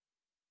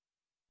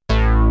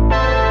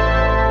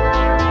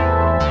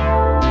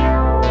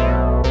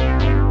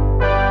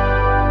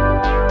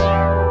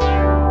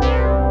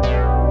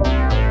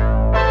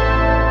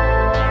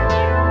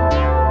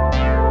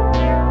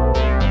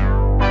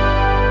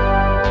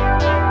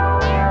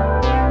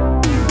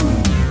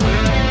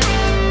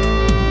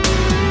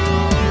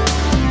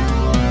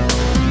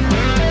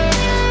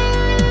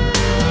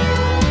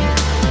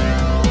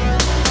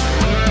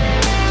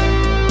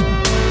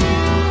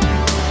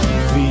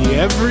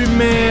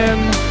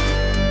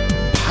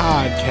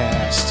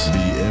Podcast.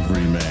 The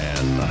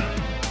Everyman.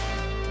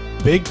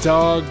 Big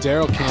Dog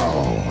Daryl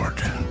Campbell.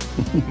 Lord.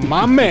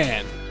 My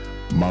man.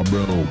 My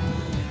bro.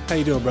 How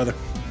you doing, brother?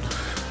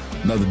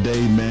 Another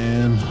day,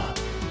 man.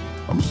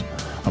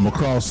 I'm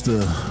across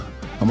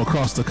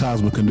the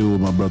cosmic canoe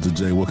with my brother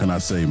Jay. What can I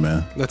say,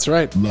 man? That's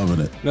right. Loving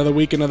it. Another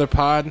week, another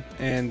pod,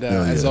 and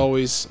as yeah.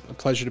 always, a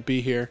pleasure to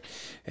be here.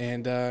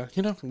 And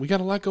we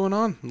got a lot going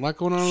on. A lot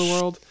going on in the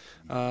world.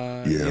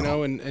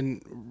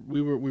 And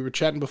we were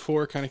chatting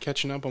before, kind of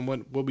catching up on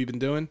what we've been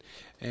doing.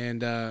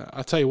 And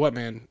I'll tell you what,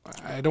 man,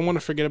 I don't want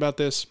to forget about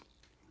this.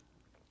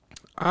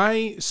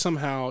 We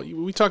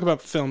talk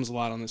about films a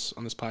lot on this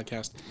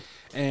podcast,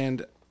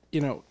 and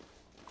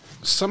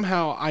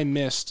somehow I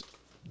missed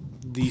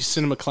the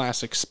cinema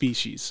classic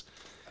Species.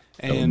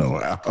 And, don't know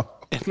how.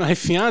 And my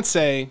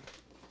fiance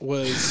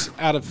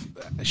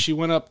she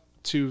went up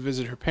to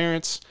visit her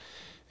parents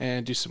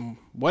and do some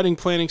wedding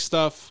planning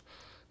stuff,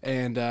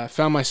 and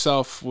found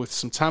myself with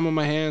some time on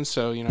my hands.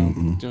 So,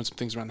 doing some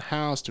things around the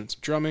house, doing some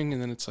drumming,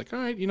 and then it's like, all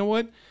right, you know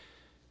what?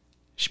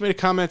 She made a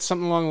comment,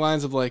 something along the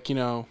lines of like,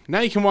 now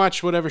you can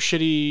watch whatever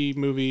shitty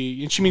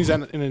movie, and she means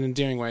that in an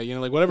endearing way,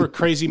 like whatever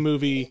crazy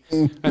movie,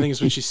 I think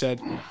is what she said,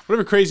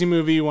 whatever crazy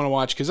movie you want to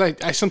watch, because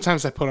I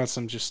sometimes put on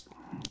some just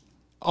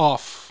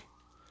off,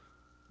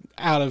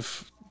 out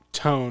of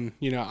tone,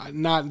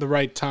 not the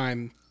right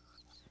time,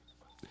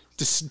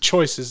 just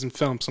choices in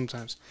film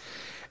sometimes.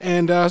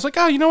 And I was like,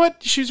 oh, you know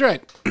what? She's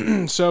right.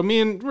 So me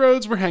and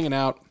Rhodes were hanging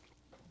out,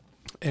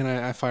 and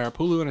I fire up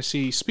Hulu and I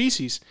see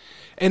Species.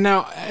 And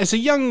now, as a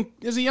young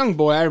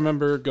boy, I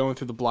remember going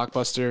through the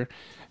Blockbuster,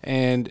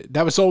 and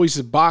that was always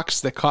the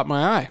box that caught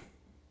my eye.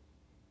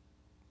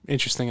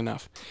 Interesting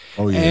enough.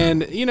 Oh yeah.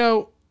 And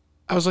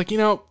I was like,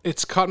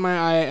 it's caught my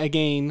eye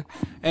again,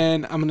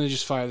 and I'm gonna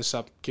just fire this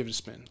up, give it a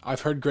spin.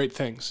 I've heard great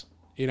things,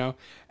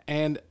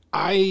 and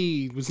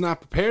I was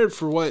not prepared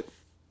for what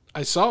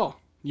I saw,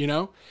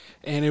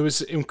 and it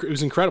was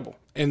incredible.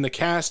 And the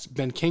cast: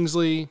 Ben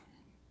Kingsley,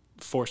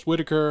 Forrest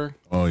Whitaker,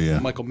 Oh yeah.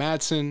 Michael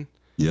Madsen,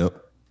 Yep.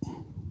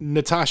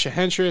 Natasha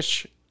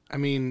Henstridge. I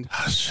mean,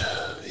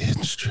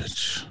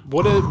 Henstridge.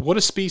 what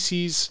a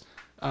Species.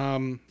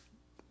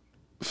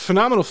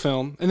 Phenomenal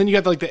film. And then you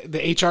got like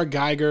the H.R.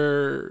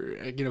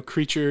 Geiger,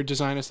 creature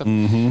design and stuff.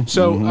 I'm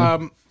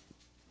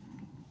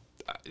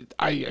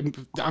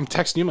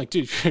texting you. I'm like,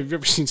 dude, have you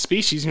ever seen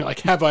Species? And you're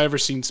like, have I ever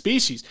seen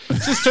Species? So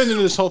this turned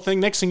into this whole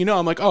thing. Next thing you know,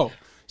 I'm like, oh,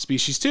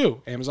 Species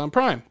 2, Amazon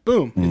Prime.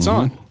 Boom, it's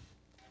on.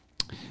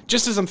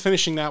 Just as I'm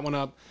finishing that one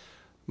up,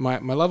 my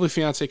lovely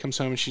fiance comes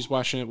home and she's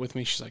watching it with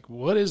me. She's like,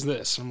 what is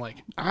this? I'm like,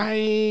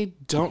 I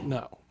don't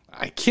know.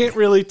 I can't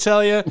really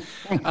tell you.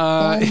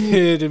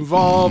 It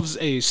involves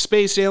a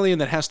space alien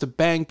that has to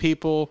bang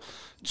people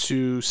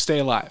to stay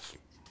alive.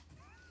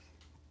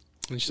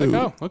 And she's like,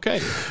 oh, okay.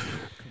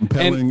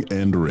 Compelling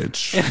and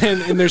rich.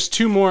 And there's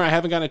two more. I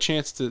haven't gotten a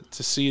chance to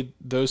see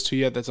those two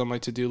yet. That's on my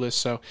to-do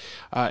list. So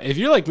if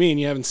you're like me and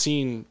you haven't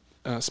seen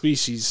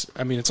Species,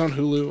 I mean, it's on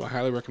Hulu. I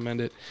highly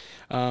recommend it.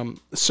 I've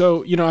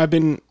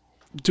been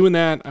doing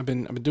that. I've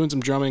been doing some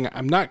drumming.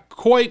 I'm not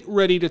quite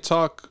ready to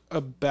talk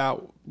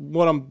about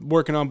what I'm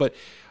working on, but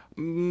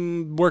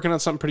working on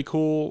something pretty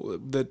cool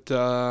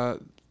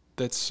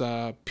that's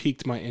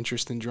piqued my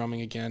interest in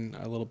drumming again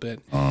a little bit.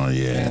 Oh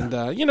yeah.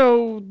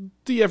 And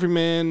the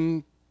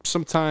everyman,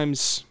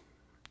 sometimes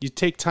you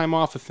take time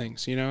off of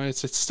things.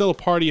 It's still a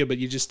part of you, but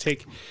you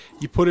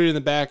put it in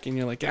the back and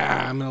you're like,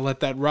 I'm gonna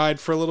let that ride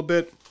for a little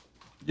bit.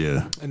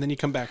 Yeah. And then you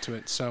come back to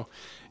it. So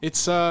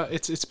it's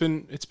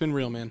been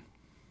real, man.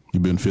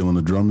 You've been feeling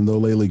the drumming though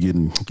lately,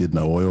 getting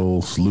the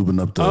oils,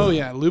 lubing up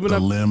the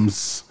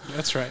limbs.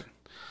 That's right.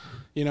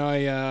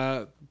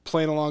 I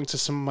playing along to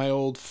some of my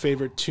old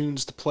favorite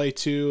tunes to play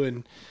to,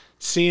 and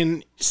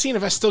seeing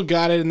if I still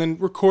got it, and then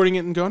recording it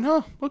and going,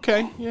 oh,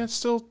 okay, yeah, it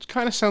still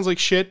kind of sounds like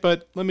shit,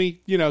 but let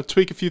me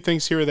tweak a few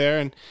things here or there,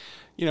 and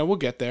we'll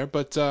get there.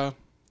 But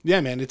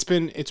yeah, man, it's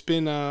been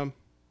an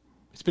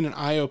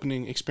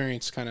eye-opening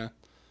experience, kind of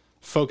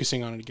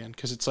focusing on it again,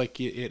 because it's like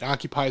it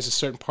occupies a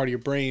certain part of your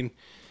brain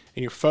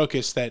and your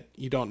focus that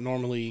you don't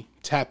normally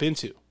tap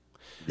into.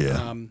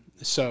 Yeah.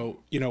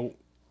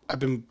 I've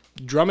been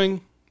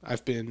drumming.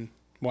 I've been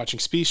watching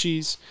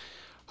Species.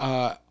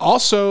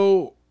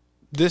 Also,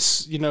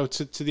 this,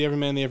 to the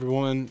everyman, the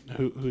everywoman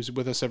who's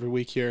with us every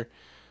week here.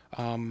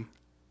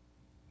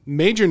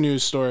 Major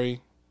news story.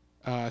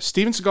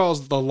 Steven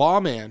Seagal's The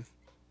Lawman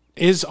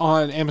is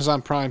on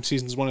Amazon Prime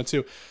seasons 1 and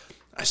 2.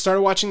 I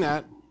started watching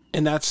that,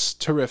 and that's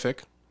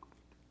terrific.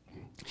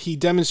 He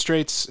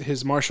demonstrates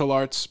his martial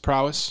arts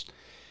prowess.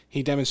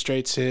 He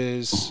demonstrates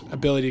his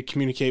ability to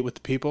communicate with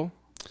the people.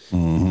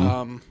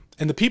 Mm-hmm.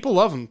 And the people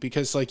love him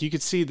because, like, you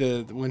could see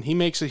when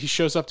he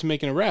shows up to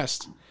make an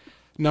arrest.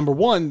 Number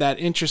one, that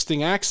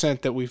interesting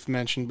accent that we've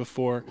mentioned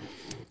before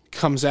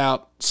comes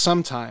out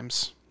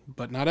sometimes,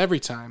 but not every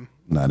time.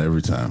 Not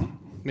every time.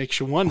 Makes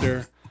you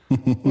wonder,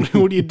 what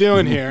are you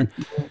doing here?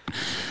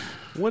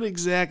 What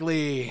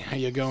exactly are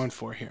you going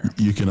for here?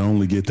 You can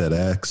only get that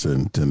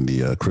accent in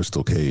the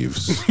Crystal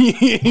Caves.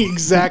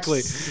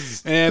 Exactly.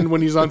 And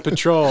when he's on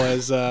patrol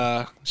as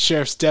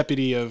sheriff's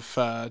deputy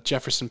of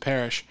Jefferson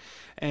Parish.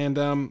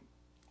 And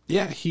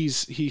yeah,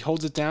 he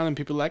holds it down and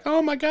people are like,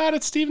 "Oh my God,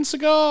 it's Steven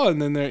Seagal."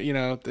 And then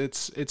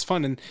it's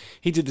fun. And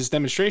he did this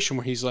demonstration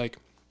where he's like,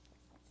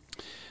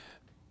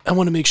 "I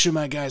want to make sure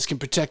my guys can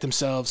protect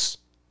themselves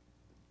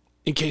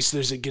in case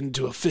there's get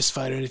into a fist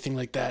fight or anything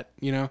like that,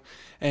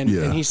 And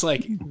he's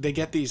like, they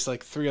get these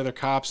like 3 other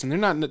cops, and they're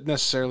not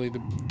necessarily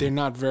they're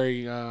not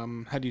very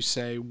how do you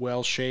say,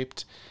 well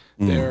shaped.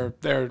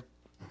 They're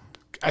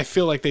I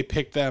feel like they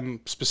picked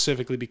them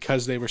specifically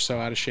because they were so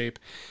out of shape,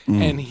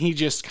 and he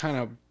just kind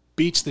of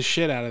beats the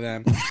shit out of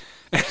them.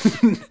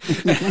 And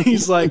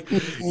he's like, you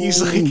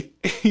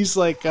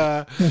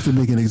have to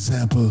make an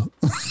example.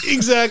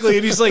 Exactly.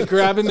 And he's like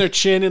grabbing their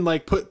chin and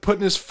like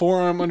putting his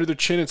forearm under their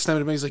chin and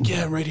snapping it. He's like,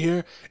 "Yeah, right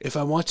here. If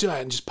I want to,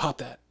 I can just pop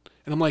that."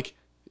 And I'm like,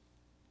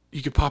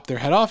 "You could pop their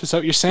head off? Is that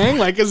what you're saying?"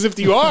 Like, as if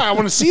you are. I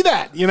want to see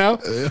that, Yeah,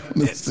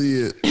 let's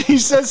see it. He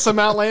says some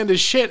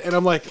outlandish shit, and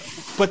I'm like,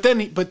 but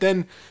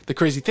then the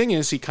crazy thing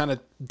is he kind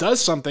of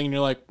does something, and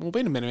you're like, "Well,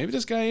 wait a minute, maybe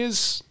this guy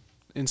is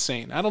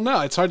insane." I don't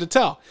know. It's hard to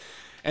tell.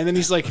 And then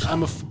he's like,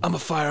 I'm a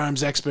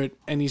firearms expert,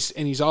 and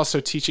he's also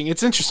teaching.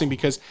 It's interesting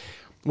because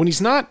when he's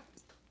not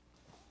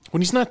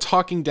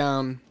talking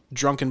down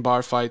drunken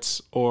bar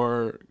fights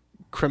or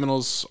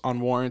criminals on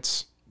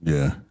warrants,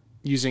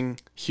 using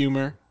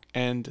humor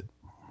and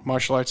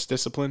martial arts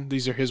discipline.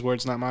 These are his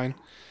words, not mine.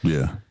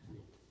 Yeah.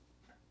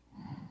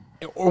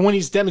 Or when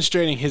he's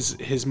demonstrating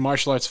his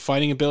martial arts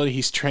fighting ability,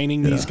 he's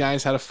training these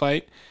guys how to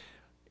fight,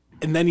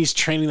 and then he's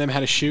training them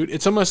how to shoot.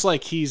 It's almost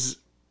like he's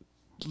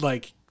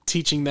like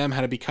teaching them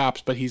how to be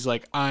cops, but he's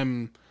like,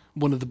 "I'm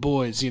one of the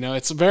boys,"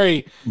 It's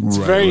very. It's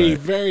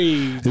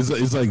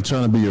like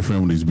trying to be your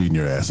friend when he's beating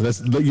your ass. That's,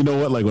 you know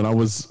what? Like when I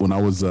was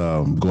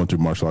going through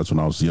martial arts when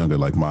I was younger,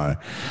 like my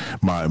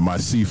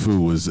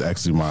Sifu was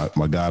actually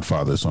my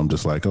godfather. So I'm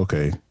just like,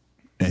 okay,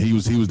 and he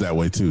was that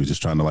way too,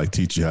 just trying to like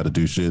teach you how to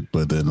do shit,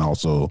 but then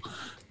also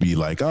be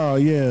like, "Oh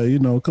yeah,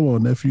 come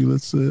on, nephew,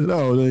 let's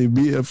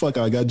fuck,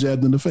 I got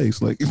jabbed in the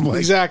face." Like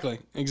exactly.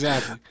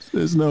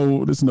 There's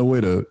no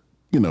way to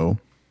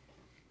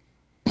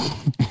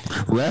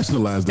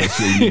rationalize that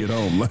shit when you get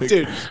home. Like,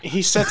 dude,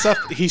 he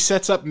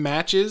sets up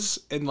matches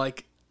and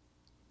like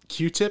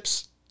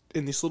Q-tips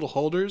in these little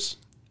holders,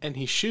 and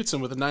he shoots them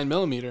with a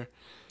 9mm,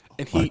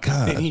 and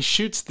he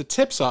shoots the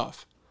tips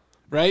off,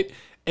 right?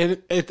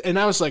 And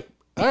I was like,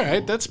 all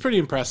right, that's pretty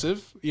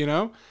impressive,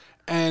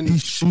 And he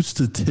shoots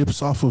the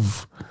tips off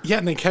of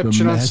and they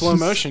capture it on slow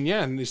motion,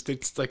 and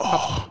it's like,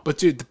 but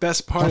dude, the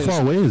best part is, how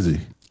far away is he?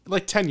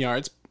 Like 10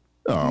 yards.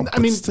 Oh, I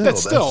mean,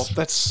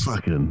 that's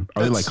fucking.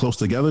 Are they like close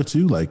together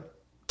too? Like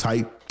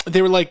tight?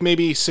 They were like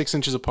maybe 6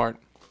 inches apart.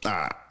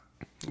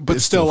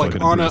 But still like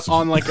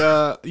on like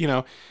a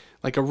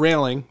like a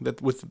railing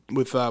that with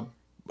what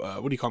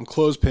do you call them,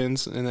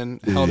 clothespins, and then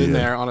held in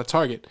there on a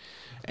target.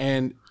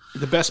 And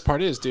the best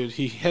part is, dude,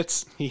 he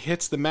hits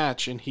the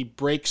match and he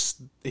breaks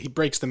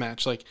the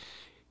match. Like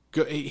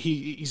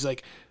he's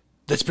like,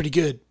 "That's pretty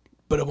good,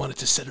 but I wanted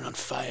to set it on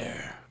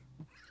fire."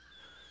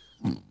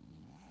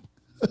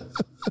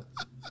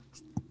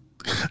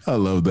 I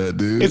love that,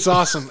 dude. It's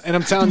awesome, and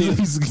I'm telling you,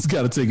 he's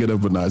got to take it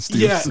up a notch.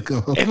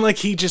 And like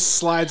he just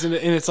slides in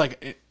it, and it's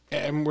like,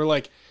 and we're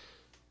like,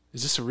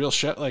 "Is this a real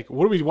show? Like,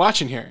 what are we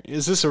watching here?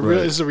 Is this a real?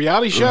 Is this a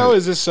reality show? Right.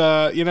 Is this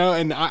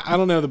And I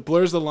don't know. The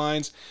blurs the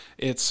lines.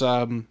 It's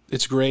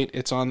great.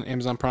 It's on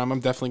Amazon Prime. I'm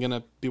definitely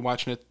gonna be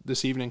watching it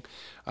this evening.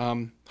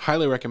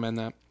 Highly recommend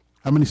that.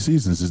 How many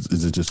seasons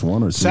is it? Just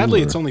one or two?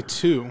 Sadly, it's only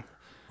 2.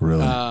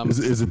 Really?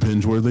 Is it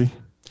binge worthy?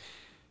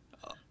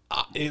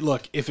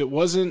 Look, if it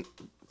wasn't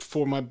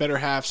for my better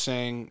half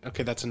saying,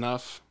 "Okay, that's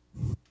enough,"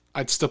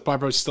 I'd still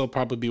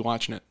probably be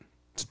watching it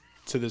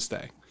to this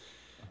day.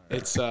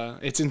 It's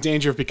in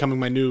danger of becoming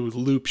my new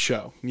loop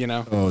show,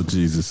 Oh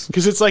Jesus!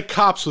 Because it's like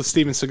Cops with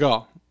Steven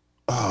Seagal.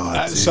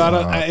 Oh,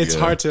 so it's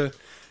hard to.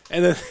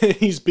 And then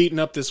he's beating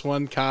up this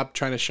one cop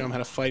trying to show him how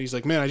to fight. He's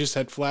like, "Man, I just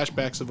had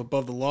flashbacks of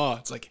Above the Law."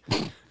 It's like,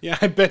 yeah,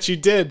 I bet you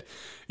did.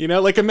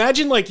 Like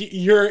imagine like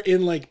you're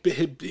in like,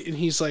 and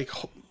he's like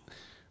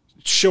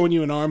showing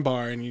you an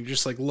armbar, and you're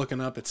just like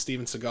looking up at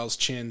Steven Seagal's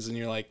chins, and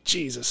you're like,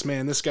 "Jesus,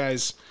 man, this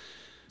guy's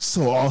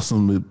so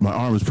awesome. My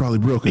arm is probably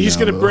broken. He's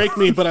gonna break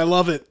me, but I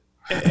love it."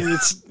 And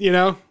it's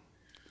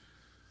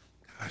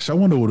Gosh, I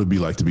wonder what it'd be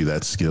like to be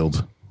that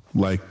skilled,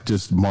 like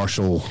just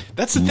martial.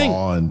 That's the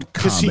thing,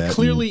 because he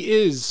clearly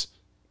is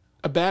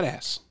a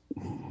badass.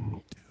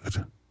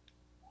 Dude,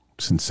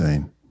 it's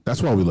insane.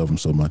 That's why we love him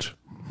so much.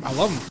 I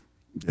love him.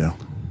 Yeah.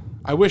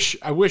 I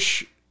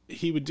wish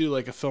he would do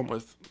like a film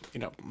with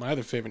my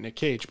other favorite, Nick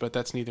Cage, but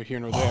that's neither here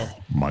nor there.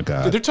 Oh my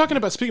God. They're talking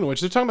about, speaking of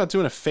which, they're talking about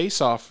doing a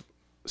Face-Off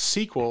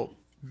sequel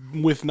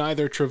with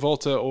neither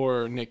Travolta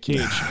or Nick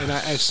Cage. And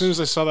as soon as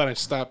I saw that, I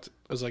stopped.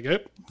 I was like,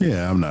 "Yep."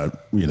 Yeah, I'm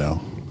not.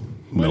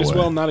 Might as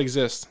well not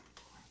exist.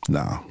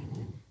 No.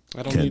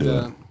 I don't need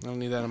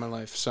that in my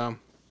life. So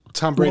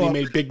Tom Brady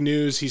made big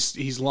news.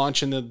 He's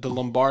launching the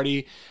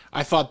Lombardi.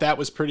 I thought that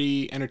was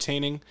pretty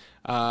entertaining.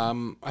 I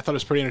thought it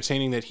was pretty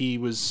entertaining that he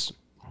was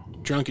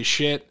drunk as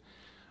shit.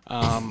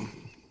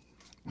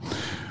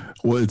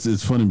 Well,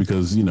 it's funny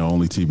because,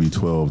 only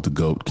TB12, the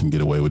GOAT, can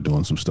get away with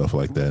doing some stuff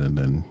like that and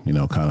then,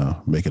 kind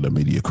of make it a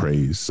media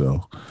craze.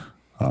 So,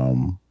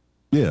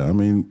 yeah, I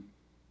mean,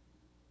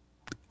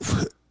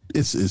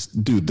 it's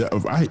dude,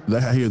 I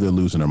hear they're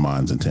losing their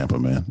minds in Tampa,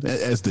 man,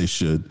 as they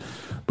should.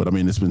 But, I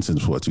mean, it's been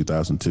since,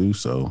 2002,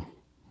 so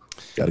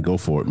got to go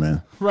for it,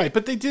 man. Right,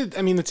 but they did.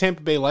 I mean, the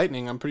Tampa Bay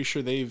Lightning, I'm pretty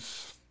sure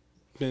they've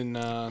been,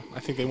 I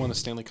think they won the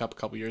Stanley Cup a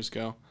couple years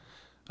ago.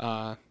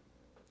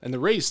 And the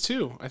Rays,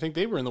 too. I think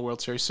they were in the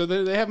World Series. So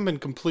they haven't been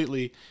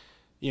completely,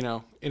 in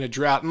a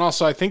drought. And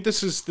also, I think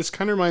this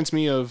kind of reminds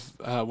me of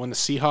when the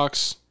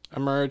Seahawks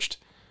emerged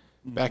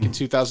back in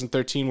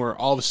 2013, where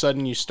all of a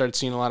sudden you started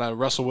seeing a lot of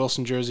Russell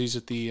Wilson jerseys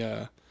at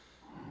the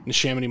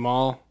Neshaminy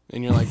Mall.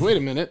 And you're like, wait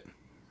a minute.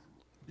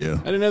 Yeah.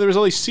 I didn't know there was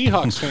all these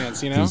Seahawks fans,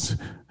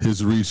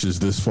 His reach is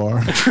this far.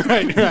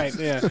 right,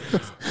 yeah.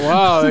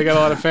 Wow, they got a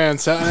lot of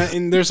fans.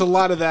 And there's a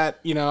lot of that,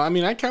 I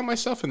mean, I count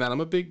myself in that. I'm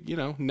a big,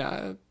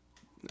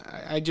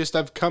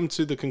 I've come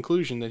to the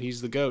conclusion that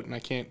he's the GOAT, and I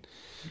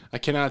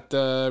cannot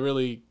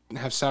really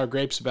have sour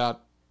grapes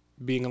about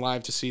being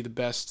alive to see the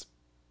best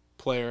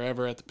player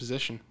ever at the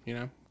position,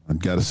 I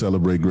got to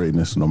celebrate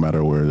greatness no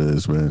matter where it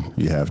is, man.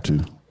 You have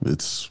to.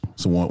 It's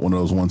one of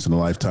those once in a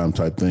lifetime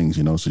type things,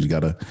 so you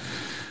got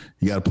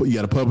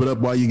to pump it up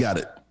while you got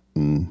it.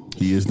 And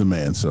he is the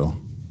man, so.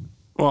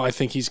 Well, I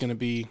think he's going to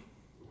be.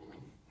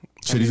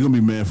 He's going to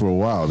be man for a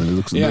while. And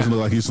it doesn't look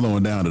like he's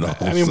slowing down at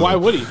all. I mean, why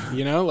would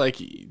he? Like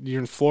you're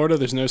in Florida,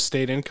 there's no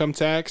state income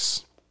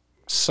tax,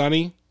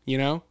 sunny,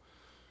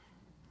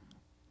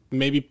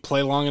 Maybe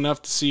play long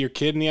enough to see your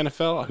kid in the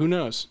NFL. Who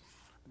knows?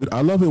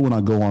 I love it when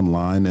I go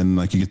online and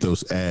you get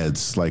those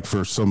ads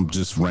for some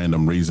just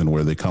random reason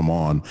where they come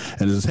on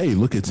and it says, "Hey,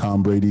 look at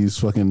Tom Brady's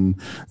fucking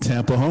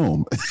Tampa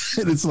home,"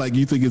 and it's like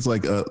you think it's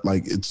like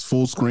it's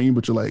full screen,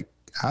 but you're like,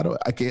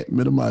 I can't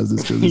minimize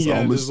this because it's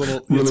almost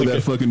really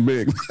that fucking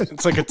big.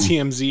 It's like a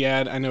TMZ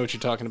ad. I know what you're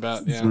talking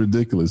about. Yeah. It's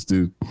ridiculous,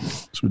 dude.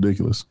 It's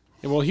ridiculous.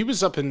 Yeah, well, he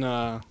was up in.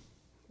 I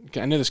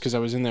know this because I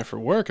was in there for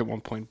work at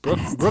one point,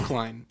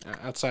 Brookline,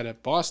 outside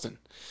of Boston,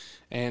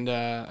 and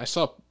I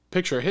saw a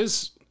picture of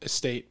his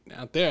estate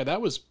out there.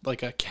 That was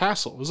like a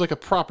castle. It was like a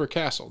proper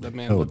castle. That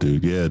man. Oh,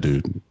 dude. Yeah,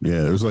 dude.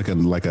 Yeah, it was like a I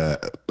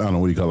don't know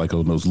what you call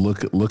those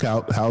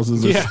lookout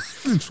houses. Yeah,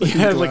 he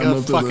had like a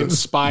fucking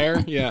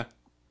spire. Yeah,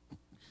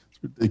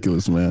 it's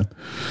ridiculous, man.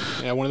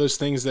 Yeah, one of those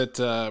things that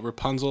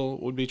Rapunzel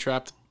would be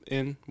trapped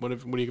in. What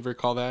do you ever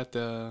call that?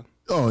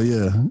 Oh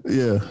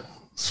yeah.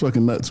 It's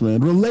fucking nuts, man.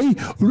 Bring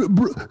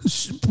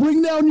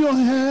down your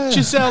hair.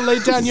 Giselle, lay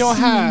down your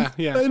hair.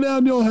 Yeah, lay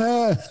down your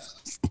hair.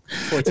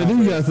 And then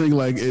you gotta think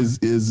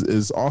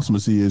is awesome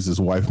as he is,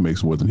 his wife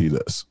makes more than he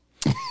does.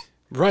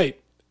 Right.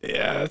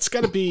 Yeah, it's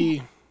gotta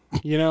be,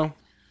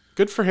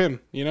 good for him.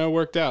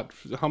 Worked out.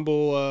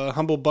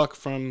 Humble buck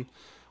from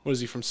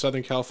from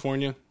Southern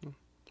California,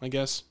 I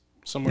guess.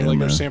 Somewhere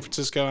or San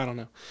Francisco, I don't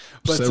know.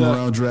 But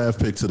 7th-round draft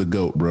pick to the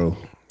GOAT, bro.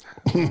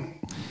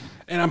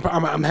 And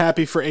I'm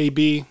happy for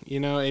AB.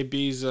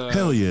 AB's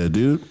hell yeah,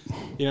 dude.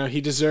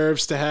 He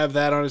deserves to have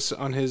that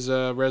on his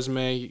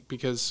resume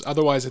because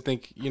otherwise, I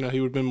think he would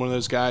have been one of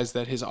those guys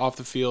that his off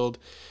the field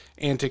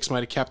antics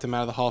might have kept him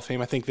out of the Hall of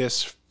Fame. I think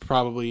this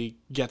probably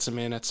gets him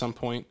in at some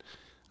point.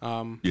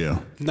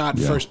 Not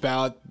first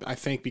ballot. I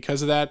think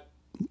because of that.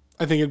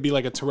 I think it'd be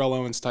like a Terrell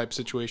Owens type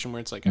situation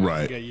where it's like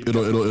right.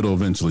 It'll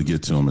eventually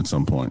get to him at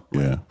some point.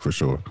 Yeah, for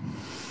sure.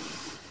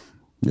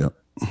 Yep.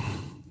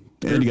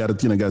 And you got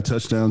a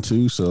touchdown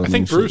too. So I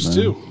think Bruce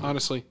too.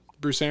 Honestly,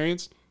 Bruce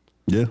Arians.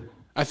 Yeah,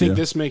 I think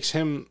this makes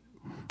him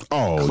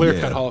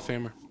clear-cut Hall of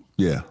Famer.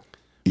 Yeah,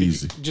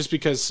 easy. Just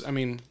because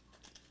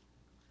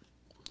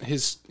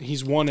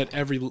he's won at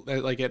every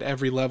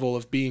level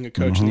of being a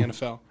coach in the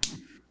NFL.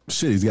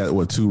 Shit, he's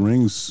got 2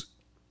 rings.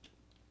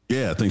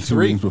 Yeah, I think 2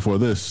 rings before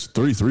this.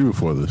 Three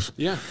before this.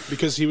 Yeah,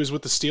 because he was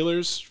with the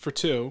Steelers for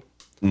 2,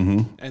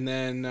 and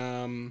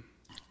then.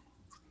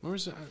 Where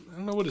was it? I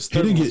don't know what his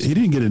third one was. He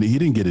didn't get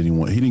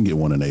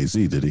one in AZ,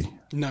 did he?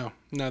 No,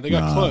 they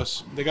got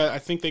close. I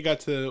think they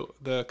got to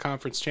the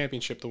conference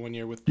championship the one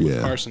year with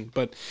Carson.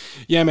 But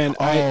yeah, man.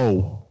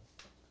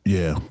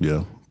 Yeah.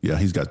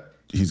 He's got 3.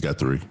 He's got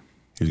 3.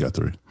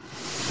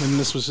 And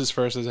this was his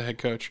first as a head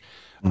coach.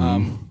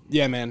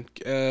 Yeah, man.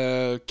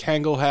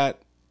 Kangol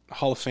hat,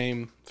 Hall of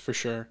Fame for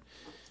sure.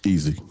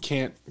 Easy.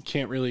 Can't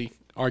really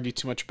argue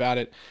too much about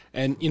it.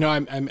 And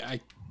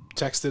I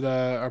texted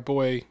our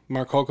boy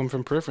Mark Holcomb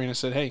from Periphery and I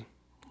said, "Hey,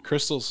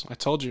 crystals, I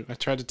told you. I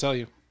tried to tell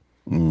you."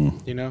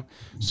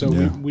 So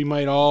we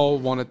might all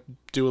want to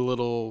do a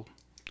little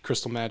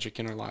crystal magic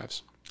in our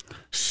lives.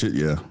 Shit,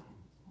 yeah.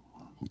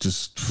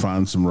 Just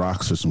find some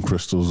rocks or some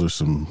crystals or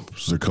some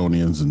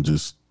zirconians and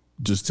just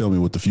tell me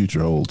what the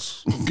future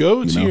holds.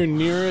 Go to your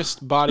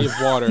nearest body of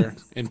water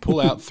and pull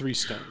out 3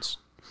 stones.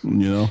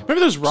 Remember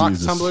those rock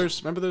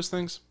tumblers? Remember those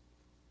things?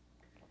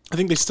 I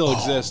think they still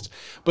exist.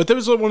 But there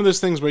was one of those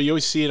things where you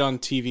always see it on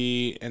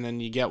TV, and then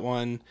you get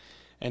one,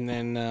 and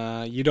then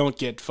you don't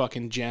get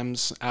fucking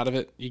gems out of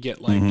it. You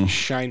get like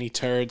shiny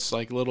turds,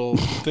 like little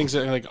things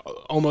that are like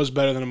almost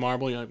better than a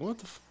marble. You're like,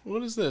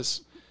 what is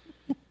this?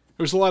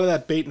 There was a lot of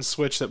that bait and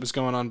switch that was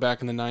going on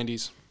back in the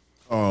 90s.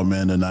 Oh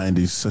man, the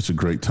 90s, such a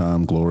great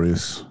time,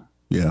 glorious.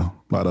 Yeah,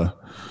 a lot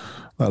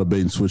of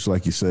bait and switch,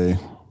 like you say,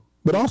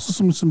 but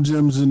also some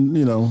gems and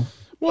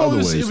Well, other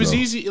it was though.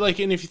 easy. Like,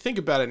 and if you think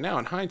about it now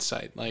in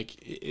hindsight, like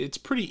it's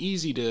pretty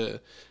easy to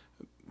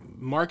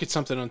market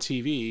something on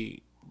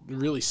TV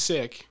really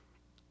sick,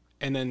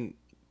 and then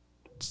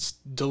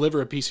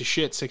deliver a piece of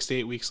shit 6 to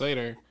 8 weeks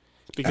later.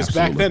 Because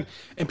Absolutely. back then,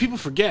 and people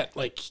forget,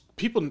 like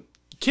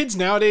kids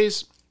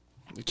nowadays,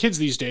 kids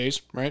these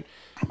days, right?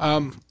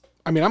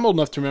 I mean, I'm old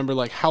enough to remember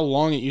like how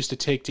long it used to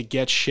take to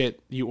get shit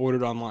you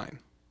ordered online.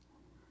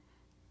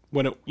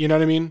 You know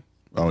what I mean?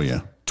 Oh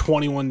yeah.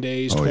 21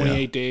 days,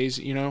 28 days,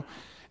 and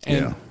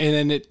Yeah. and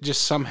then it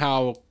just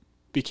somehow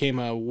became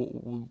a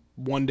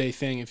one day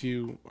thing if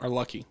you are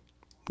lucky.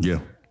 Yeah.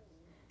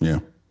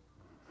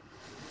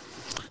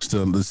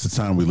 Still, it's the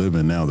time we live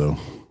in now, though.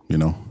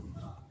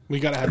 We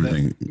gotta have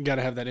Everything- that. You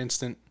gotta have that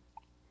instant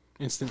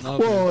love.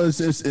 Well, it's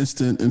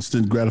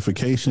instant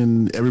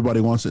gratification.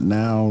 Everybody wants it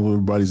now.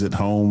 Everybody's at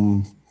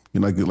home.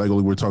 Like we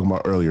were talking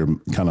about earlier,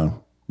 kind of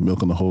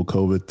milking the whole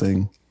COVID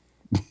thing.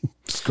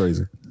 It's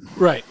crazy.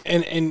 Right,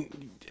 and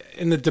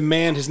the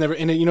demand has never.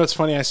 And it's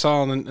funny. I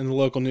saw in the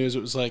local news,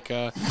 it was like,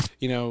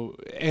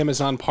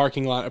 Amazon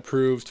parking lot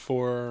approved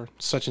for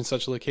such and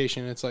such a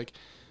location. It's like,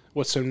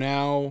 what? So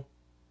now,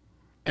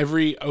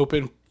 every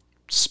open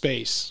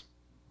space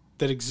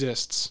that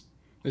exists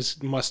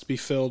must be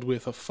filled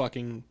with a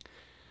fucking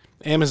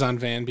Amazon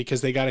van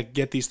because they got to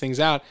get these things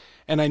out.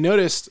 And I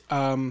noticed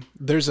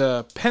there's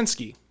a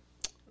Penske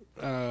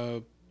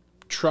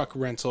truck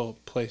rental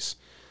place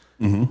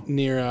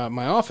near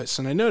my office,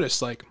 and I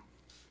noticed like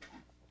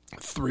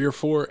 3 or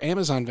 4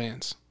 Amazon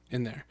vans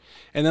in there.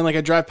 And then like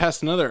I drive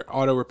past another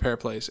auto repair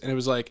place, and it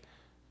was like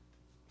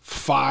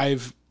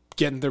 5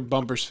 getting their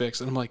bumpers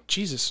fixed, and I'm like,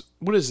 Jesus,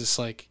 what is this,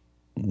 like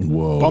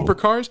Whoa. bumper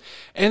cars?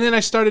 And then I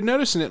started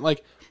noticing it,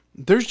 like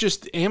there's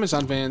just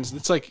Amazon vans.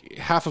 It's like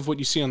half of what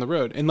you see on the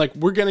road. And like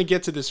we're gonna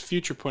get to this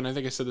future point. I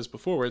think I said this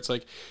before, where it's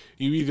like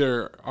you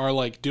either are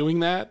like doing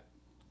that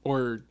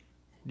or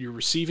you're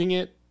receiving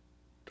it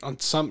on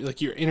some, like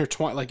you're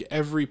intertwined. Like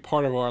every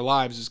part of our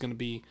lives is gonna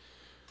be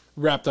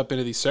wrapped up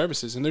into these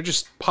services, and they're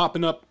just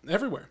popping up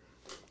everywhere.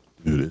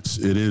 Dude,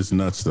 it is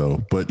nuts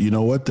though. But you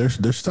know what?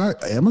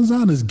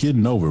 Amazon is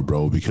getting over,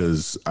 bro,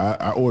 because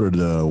I ordered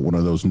one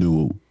of those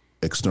new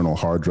external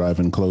hard drive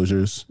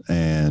enclosures,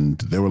 and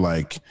they were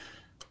like,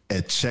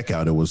 at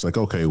checkout, it was like,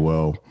 okay,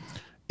 well,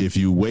 if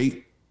you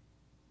wait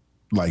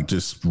like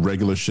just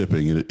regular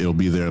shipping, it'll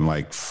be there in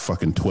like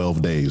fucking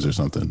 12 days or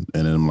something.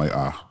 And then I'm like,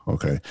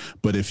 okay.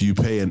 But if you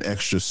pay an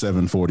extra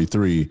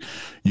 $7.43,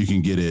 you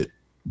can get it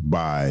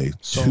by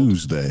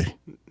Tuesday.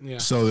 Yeah.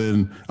 So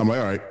then I'm like,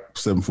 all right,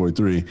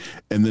 $7.43,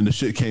 and then the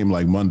shit came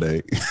like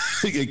Monday.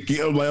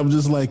 I'm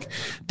just like,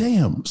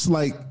 damn. It's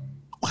like,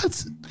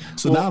 what?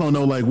 So now I don't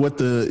know, like what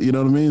you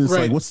know what I mean? It's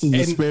Right. like, what's the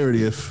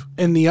disparity if?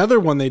 And the other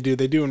one they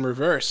do in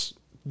reverse.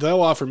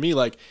 They'll offer me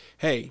like,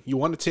 hey, you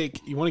want to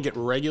get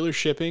regular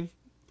shipping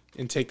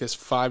and take this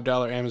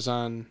 $5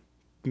 Amazon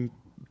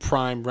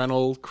Prime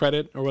rental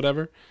credit or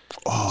whatever,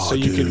 so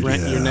you can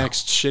rent your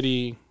next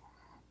shitty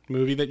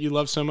movie that you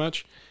love so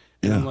much.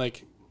 And I'm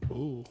like,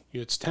 ooh,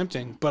 it's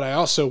tempting, but I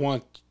also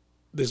want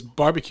this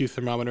barbecue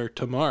thermometer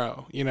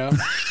tomorrow,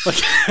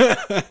 like,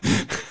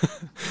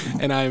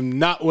 and I'm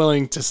not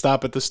willing to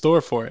stop at the store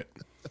for it.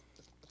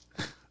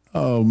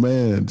 Oh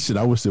man, shit!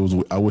 I wish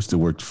it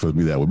worked for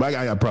me that way. But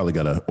I probably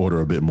gotta order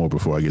a bit more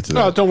before I get to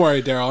that. Oh, don't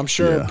worry, Daryl. I'm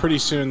sure pretty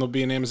soon there'll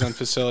be an Amazon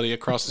facility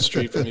across the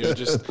street from you.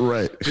 Just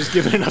Right. Just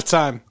give it enough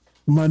time.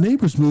 My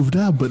neighbors moved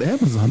out, but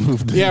Amazon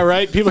moved in. Yeah,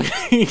 right. People,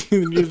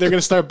 they're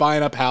gonna start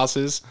buying up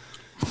houses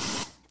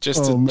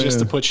just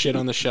to put shit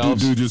on the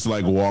shelves. Dude just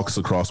like walks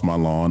across my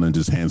lawn and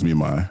just hands me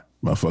my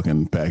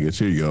fucking package.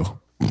 Here you go.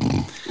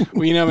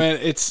 Well, man,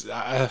 it's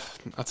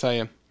I'll tell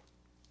you,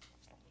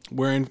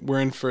 we're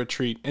in for a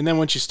treat. And then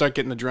once you start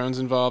getting the drones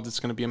involved, it's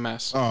gonna be a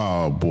mess.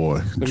 Oh boy,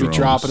 They'll be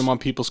dropping them on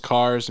people's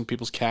cars and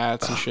people's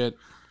cats and shit.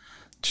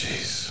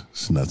 Jeez,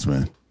 it's nuts,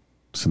 man.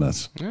 It's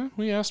nuts. Yeah,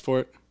 we asked for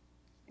it.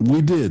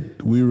 We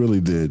did. We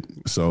really did.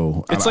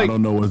 So It's I like-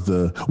 don't know what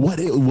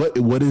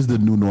is the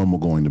new normal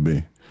going to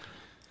be?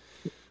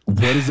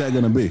 What is that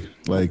going to be?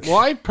 Like, Well,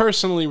 I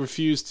personally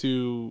refuse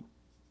to.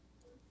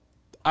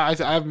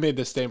 I've made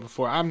this statement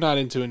before. I'm not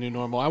into a new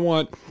normal. I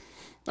want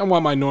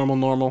my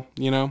normal.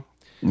 yeah,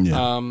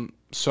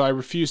 So I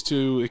refuse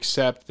to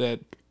accept that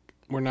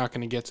we're not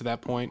going to get to that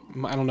point.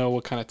 I don't know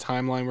what kind of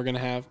timeline we're going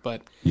to have,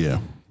 but yeah,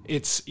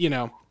 it's,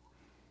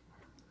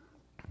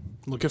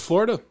 look at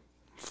Florida.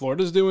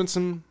 Florida's doing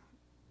some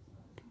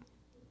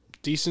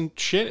decent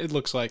shit, it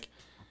looks like.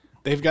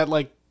 They've got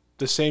like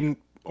the same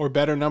or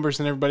better numbers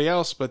than everybody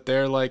else, but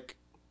they're like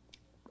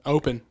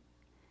open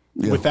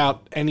yeah.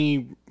 without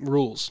any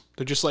rules.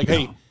 They're just like,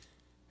 hey,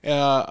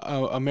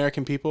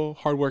 American people,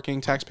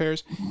 hardworking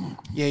taxpayers.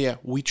 Yeah,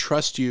 we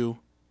trust you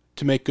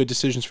to make good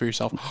decisions for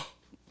yourself.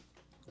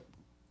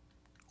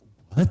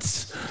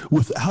 That's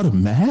without a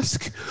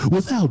mask,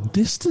 without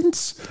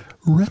distance,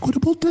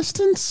 equitable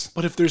distance.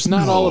 But if there's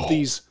not all of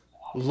these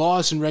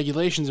laws and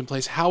regulations in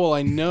place, how will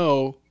I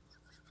know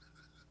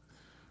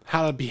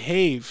how to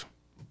behave?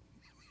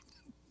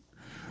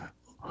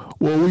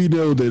 Well, we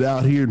know that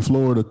out here in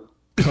Florida,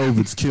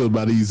 COVID's killed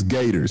by these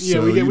gators. Yeah,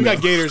 so, we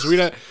got gators. We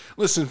got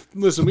listen.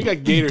 We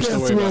got gators to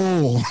worry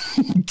about.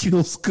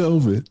 Kills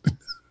COVID.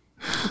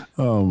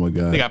 Oh my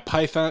god! They got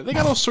python. They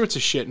got all sorts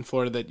of shit in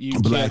Florida that you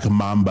black can't.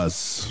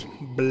 mambas.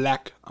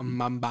 Black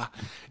mamba.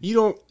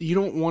 You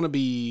don't want to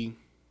be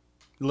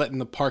letting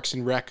the Parks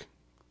and Rec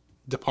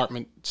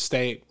department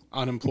stay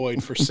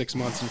unemployed for 6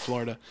 months in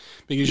Florida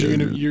because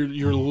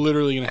you're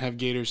literally gonna have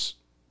gators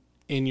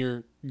in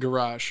your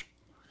garage.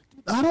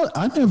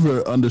 I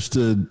never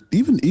understood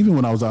even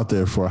when I was out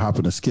there for a hop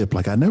and a skip.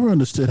 Like I never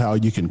understood how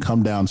you can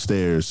come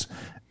downstairs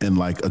and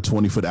like a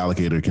 20-foot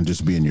alligator can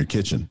just be in your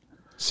kitchen.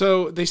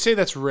 So they say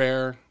that's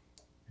rare,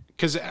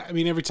 because I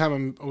mean every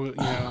time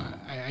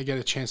I get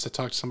a chance to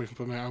talk to somebody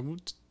from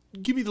Plymouth,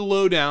 give me the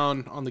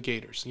lowdown on the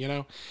gators,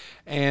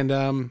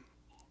 and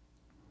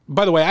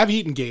by the way, I've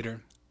eaten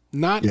gator,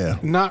 not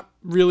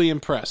really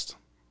impressed.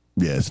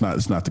 Yeah, it's not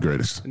the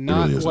greatest.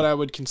 Not really what I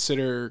would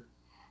consider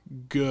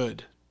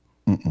good.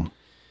 Mm-mm.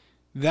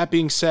 That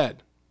being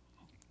said,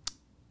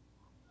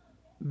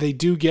 they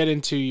do get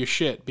into your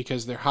shit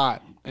because they're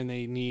hot and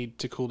they need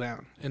to cool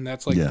down, and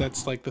that's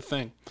like the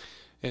thing.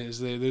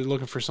 Is they're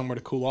looking for somewhere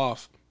to cool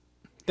off.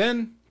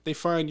 Then they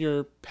find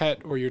your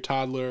pet or your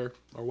toddler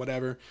or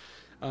whatever.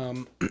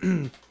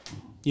 You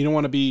don't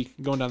want to be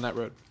going down that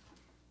road.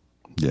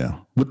 Yeah.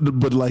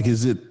 But like,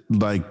 is it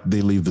like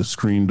they leave the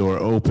screen door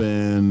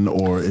open,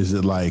 or is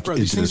it like... Bro,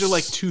 these things are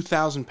like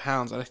 2,000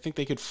 pounds, and I think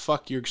they could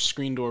fuck your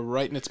screen door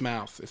right in its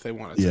mouth if they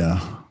wanted to.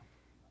 Yeah.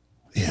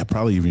 Yeah,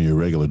 probably even your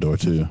regular door,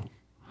 too.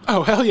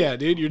 Oh, hell yeah,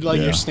 dude. You're like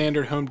your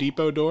standard Home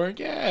Depot door.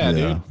 Yeah,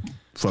 dude.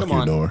 Fuck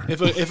your door. If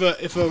a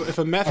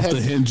meth head, off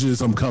the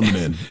hinges, I'm coming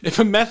in. If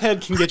a meth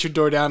head can get your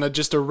door down,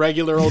 just a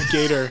regular old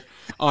gator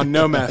on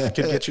no meth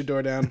can get your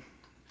door down.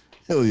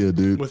 Hell yeah,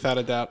 dude! Without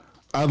a doubt.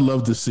 I'd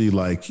love to see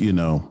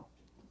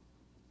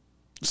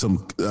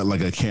some like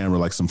a camera,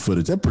 like some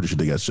footage. I'm pretty sure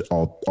they got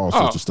all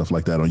sorts of stuff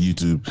like that on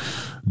YouTube.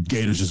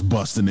 Gators just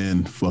busting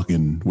in.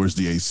 Fucking, where's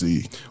the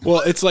AC?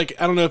 Well, it's like,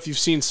 I don't know if you've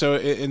seen, so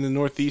in the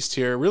Northeast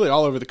here, really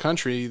all over the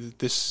country,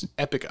 this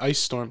epic ice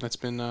storm that's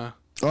been.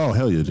 Oh,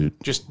 hell yeah, dude.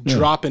 Just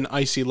dropping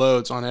icy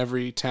loads on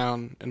every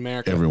town in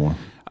America. Everyone.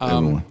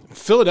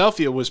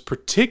 Philadelphia was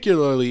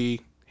particularly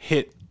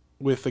hit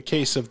with a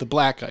case of the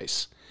black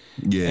ice.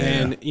 Yeah.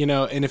 And,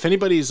 and if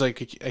anybody's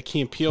like a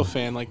Key and Peele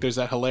fan, like there's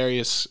that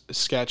hilarious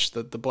sketch,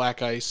 the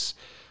black ice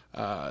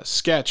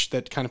sketch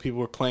that kind of people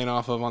were playing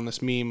off of on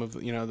this meme of,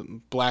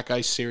 the Black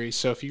Ice series.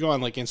 So if you go on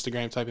like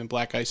Instagram, type in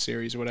Black Ice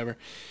series or whatever,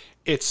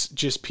 it's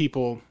just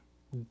people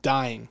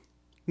dying.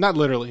 Not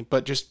literally,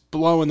 but just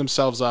blowing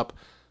themselves up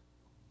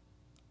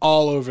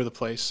all over the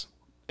place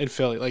in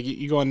Philly. Like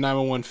you go on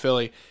 911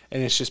 Philly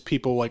and it's just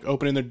people like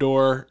opening their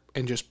door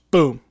and just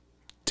boom,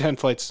 10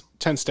 flights,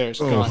 10 stairs,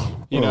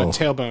 gone.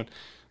 Tailbone,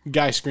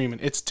 guy screaming.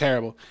 It's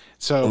terrible.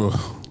 So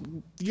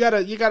you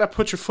gotta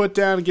put your foot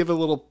down and give it a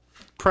little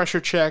pressure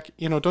check.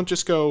 Don't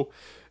just go,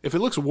 if it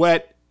looks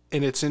wet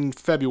and it's in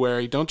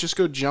February, don't just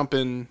go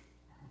jumping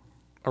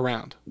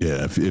around.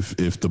 Yeah, if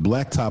the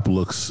blacktop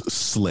looks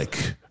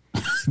slick,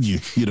 you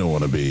don't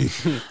want to be.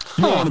 You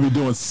don't want to be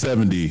doing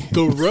 70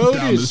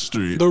 down the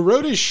street. The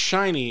road is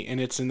shiny and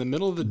it's in the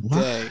middle of the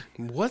day.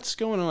 What's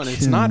going on?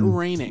 It's not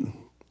raining.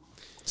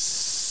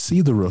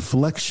 See the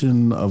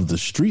reflection of the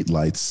street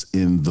lights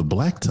in the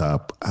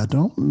blacktop. I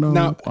don't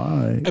know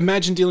why.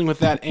 Imagine dealing with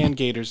that and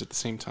gators at the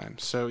same time.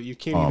 So you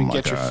can't even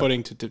get your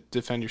footing to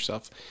defend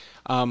yourself.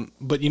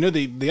 But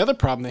the other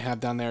problem they have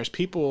down there is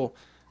people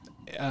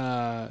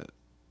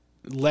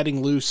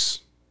letting loose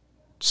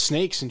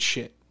snakes and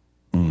shit.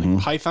 Like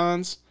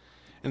pythons,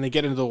 and they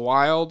get into the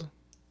wild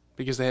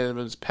because they have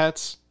them as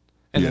pets,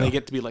 and then they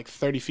get to be like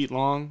 30 feet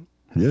long.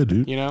 Yeah,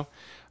 dude. They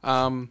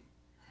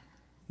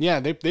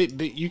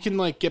you can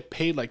like get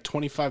paid like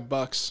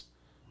 $25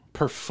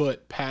 per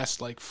foot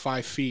past like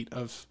 5 feet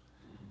of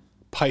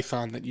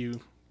python that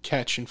you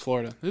catch in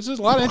Florida. There's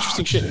a lot of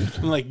interesting shit.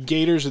 And like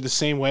gators are the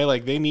same way.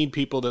 Like they need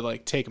people to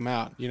like take them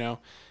out,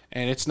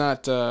 and it's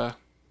not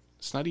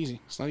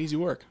easy. It's not easy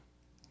work.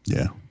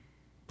 Yeah.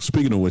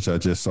 Speaking of which, I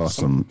just saw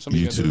some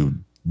YouTube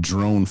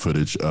drone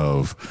footage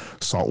of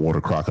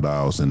saltwater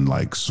crocodiles and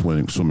like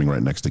swimming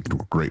right next to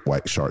great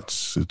white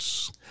sharks.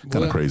 It's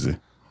kind of crazy.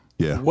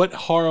 Yeah. What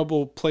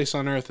horrible place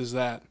on earth is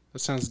that? That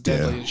sounds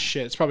deadly as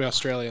shit. It's probably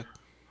Australia.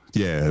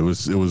 Yeah, it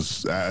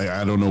was.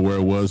 I don't know where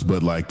it was,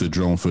 but like the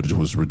drone footage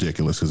was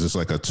ridiculous because it's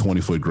like a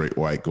 20-foot great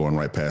white going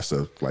right past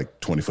a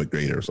like 20-foot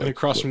gator. And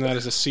across from that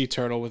is a sea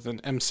turtle with an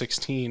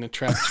M16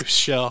 attached to a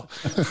shell.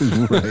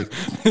 Right.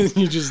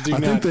 You just do I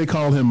think they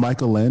call him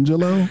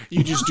Michelangelo.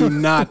 You just do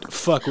not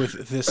fuck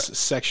with this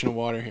section of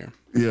water here.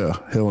 Yeah,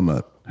 hell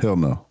no.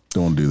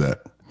 Don't do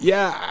that.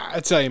 Yeah, I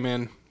tell you,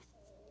 man.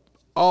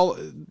 All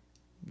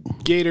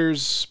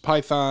gators,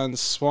 pythons,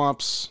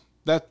 swamps,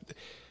 that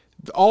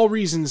all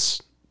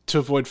reasons to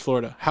avoid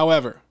Florida.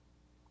 However,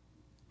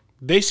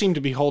 they seem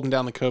to be holding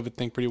down the COVID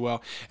thing pretty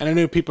well. And I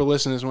know people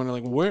listening is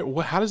wondering,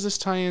 like, how does this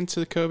tie into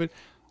the COVID?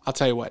 I'll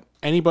tell you what.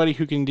 Anybody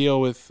who can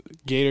deal with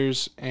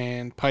gators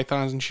and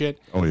pythons and shit,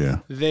 Oh yeah.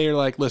 they're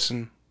like,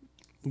 listen,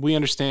 we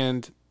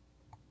understand.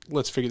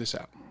 Let's figure this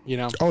out. You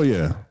know? Oh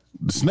yeah.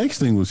 The snakes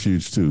thing was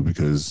huge too,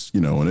 because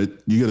when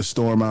you get a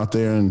storm out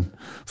there and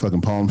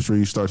fucking palm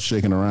trees start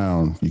shaking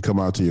around, you come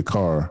out to your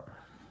car,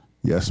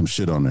 you have some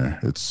shit on there.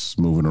 It's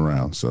moving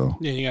around. So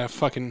Yeah, you got a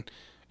fucking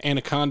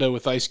Anaconda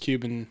with Ice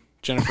Cube and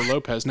Jennifer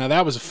Lopez. Now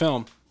that was a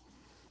film.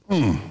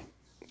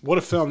 What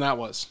a film that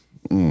was.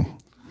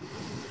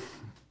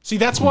 See,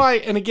 that's why.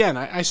 And again,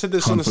 I said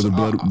this Hunt for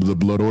the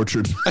blood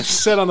orchard. I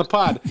said on the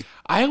pod.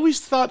 I always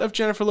thought of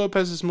Jennifer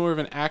Lopez as more of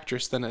an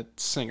actress than a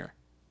singer.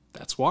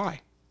 That's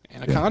why.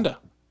 Anaconda.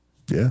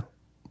 Yeah.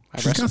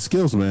 She's got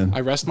skills, man.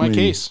 I rest my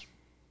case.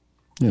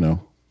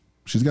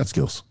 She's got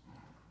skills.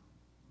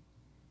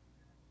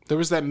 There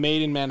was that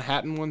Made in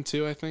Manhattan one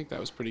too, I think. That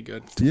was pretty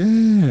good.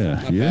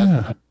 Yeah.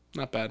 Bad.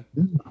 Not bad.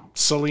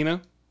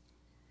 Selena.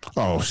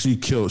 Oh, she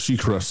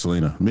crushed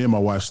Selena. Me and my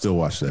wife still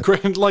watch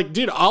that. Like,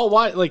 dude, I'll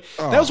watch. Like,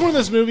 that was one of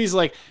those movies,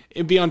 like,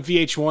 it'd be on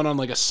VH1 on,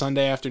 like, a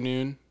Sunday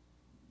afternoon.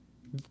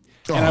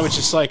 And I was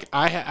just like,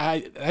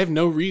 I have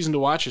no reason to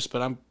watch this,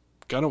 but I'm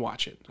gonna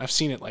watch it. I've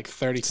seen it like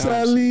 30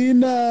 times.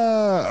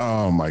 Selena.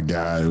 Oh my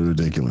god, it was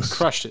ridiculous.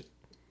 Crushed it.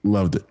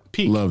 Loved it.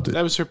 Peak. Loved it.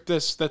 That was her.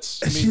 That's.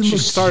 I And mean, she she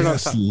looks started on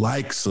just top.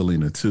 like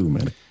Selena too,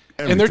 man.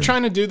 And they're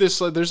trying to do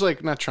this. Like, there's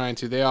like not trying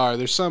to. They are.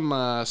 There's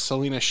some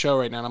Selena show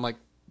right now, and I'm like,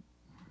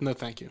 no,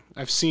 thank you.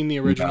 I've seen the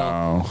original.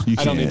 No, you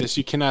I don't need can't. this.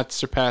 You cannot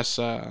surpass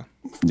Yeah,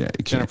 you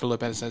can't. Jennifer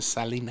Lopez as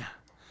Selena.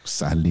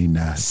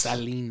 Selena.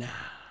 Selena.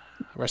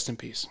 Rest in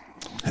peace.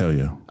 Hell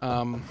yeah.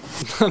 I'll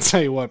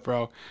tell you what,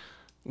 bro.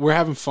 We're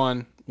having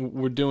fun.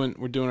 We're doing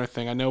our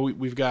thing. I know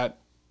we've got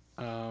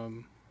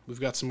some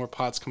more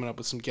pods coming up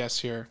with some guests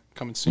here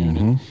coming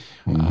soon.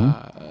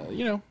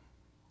 And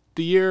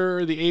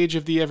the age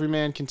of the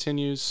everyman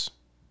continues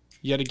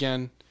yet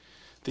again.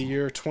 The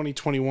year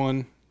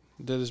 2021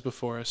 that is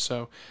before us.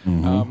 So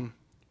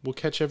we'll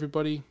catch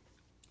everybody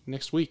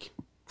next week.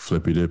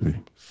 Flippy dippy.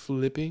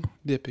 Flippy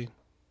dippy.